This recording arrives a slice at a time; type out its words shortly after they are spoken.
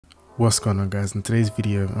What's going on, guys? In today's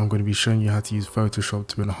video I'm going to be showing you how to use Photoshop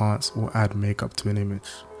to enhance or add makeup to an image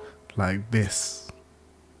like this.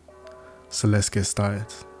 So let's get started.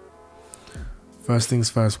 First things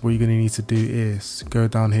first, what you're going to need to do is go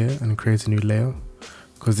down here and create a new layer,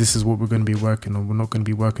 because this is what we're going to be working on. We're not going to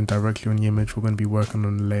be working directly on the image, we're going to be working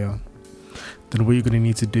on the layer. Then what you're going to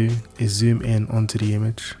need to do is zoom in onto the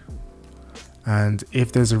image, and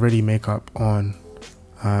if there's already makeup on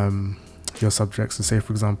your subject, so say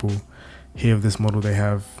for example here with this model they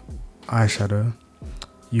have eyeshadow,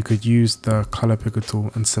 you could use the color picker tool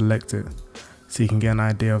and select it so you can get an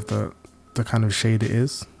idea of the kind of shade it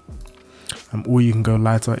is. Or you can go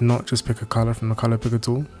lighter, not just pick a color from the color picker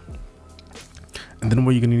tool. And then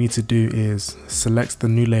what you're going to need to do is select the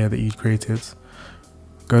new layer that you created,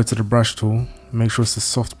 go to the brush tool, make sure it's a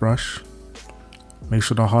soft brush, make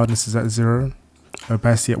sure the hardness is at 0,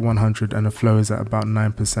 opacity at 100, and the flow is at about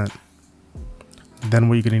 9%. Then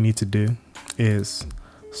what you're going to need to do is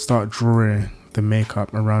start drawing the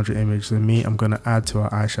makeup around your image. So me, I'm going to add to our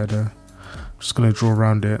eyeshadow. I'm just going to draw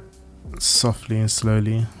around it softly and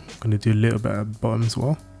slowly. I'm going to do a little bit at the bottom as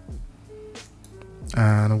well.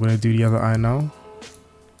 And I'm going to do the other eye now.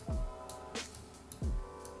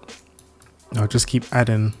 I'll just keep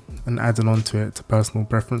adding and adding onto it to personal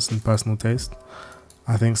preference and personal taste.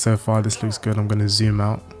 I think so far this looks good. I'm going to zoom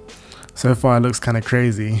out. So far it looks kind of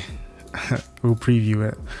crazy. We'll preview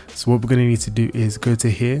it. So what we're going to need to do is go to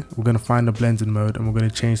here, we're going to find the blending mode, and we're going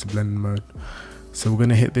to change the blending mode. So we're going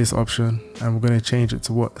to hit this option and we're going to change it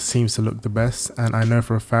to what seems to look the best, and I know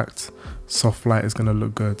for a fact soft light is going to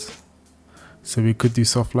look good. So we could do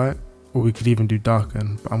soft light, or we could even do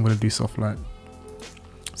darken, but I'm going to do soft light.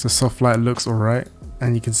 So soft light looks alright,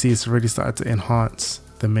 and you can see it's already started to enhance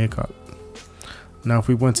the makeup. Now if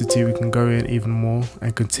we wanted to, we can go in even more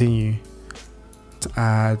and continue to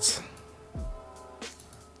add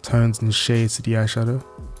tones and shades to the eyeshadow,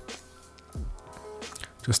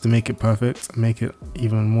 just to make it perfect, make it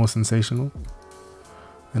even more sensational.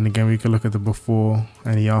 And again, we can look at the before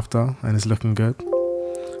and the after, and it's looking good.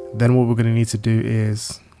 Then what we're going to need to do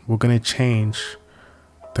is we're going to change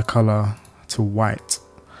the color to white,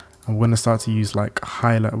 and we're going to start to use like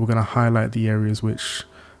highlight. We're going to highlight the areas which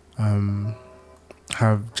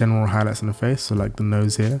have general highlights in the face, so like the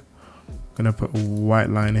nose here. I'm going to put a white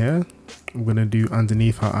line here. I'm going to do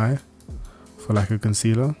underneath her eye for like a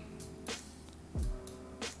concealer.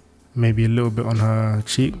 Maybe a little bit on her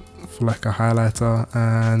cheek for like a highlighter,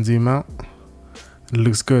 and zoom out. It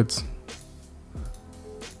looks good.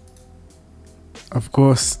 Of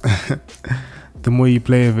course, the more you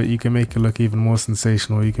play with it, you can make it look even more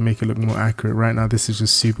sensational. You can make it look more accurate. Right now, this is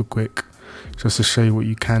just super quick, just to show you what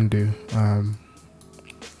you can do.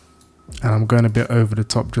 And I'm going a bit over the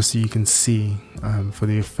top just so you can see for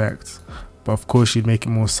the effect. But of course, you'd make it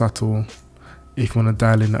more subtle. If you want to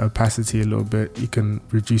dial in the opacity a little bit, you can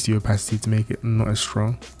reduce the opacity to make it not as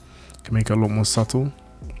strong. You can make it a lot more subtle.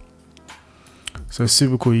 So it's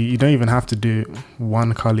super cool. You don't even have to do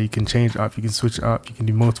one color. You can change it up. You can switch it up. You can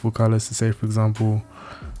do multiple colors. So say for example,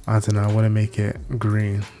 I don't know, I want to make it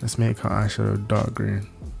green. Let's make her eyeshadow dark green.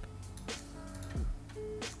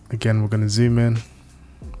 Again, we're going to zoom in.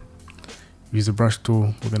 Use the brush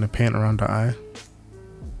tool, we're going to paint around the eye.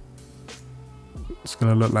 It's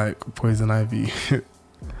going to look like poison ivy.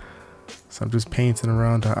 So I'm just painting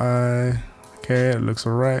around her eye. Okay, it looks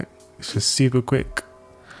alright. It's just super quick.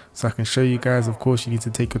 So I can show you guys, of course you need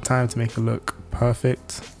to take your time to make it look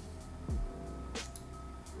perfect.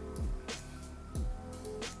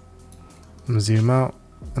 I'm going to zoom out,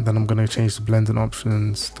 and then I'm going to change the blending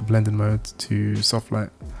options, the blending mode to soft light.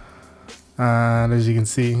 And as you can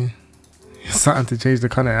see, it's starting to change the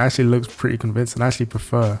color. It actually looks pretty convincing. I actually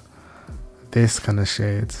prefer this kind of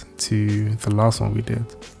shade to the last one we did.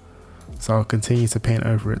 So I'll continue to paint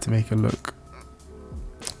over it to make it look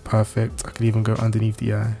perfect. I could even go underneath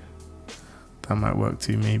the eye. That might work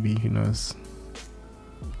too, maybe, who knows.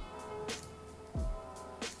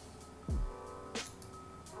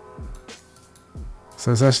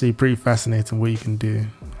 So it's actually pretty fascinating what you can do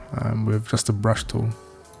with just a brush tool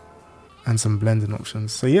and some blending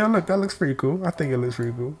options. So yeah, look, that looks pretty cool. I think it looks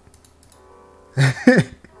pretty cool.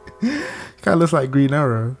 Kind of looks like Green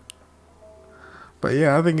Arrow. But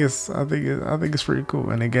yeah, I think it's pretty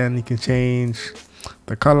cool. And again, you can change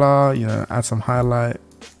the color, you know, add some highlight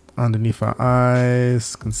underneath our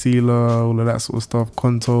eyes, concealer, all of that sort of stuff,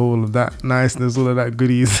 contour, all of that niceness, all of that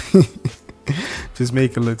goodies. Just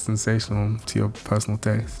make it look sensational to your personal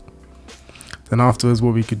taste. Then afterwards,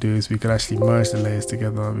 what we could do is we could actually merge the layers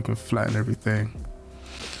together. We can flatten everything.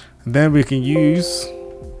 And then we can use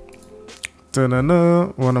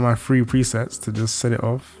one of my free presets to just set it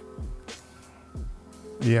off.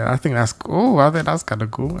 yeah, I think that's cool. I think that's kind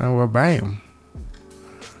of cool. And we're bam.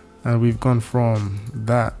 And we've gone from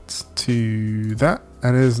that to that.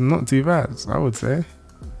 And it's not too bad, I would say.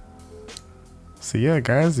 So yeah,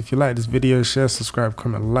 guys, if you like this video, share, subscribe,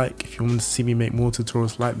 comment, like. If you want to see me make more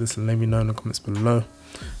tutorials like this, let me know in the comments below.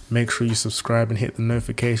 Make sure you subscribe and hit the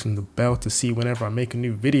notification, the bell to see whenever I make a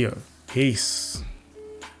new video. Peace.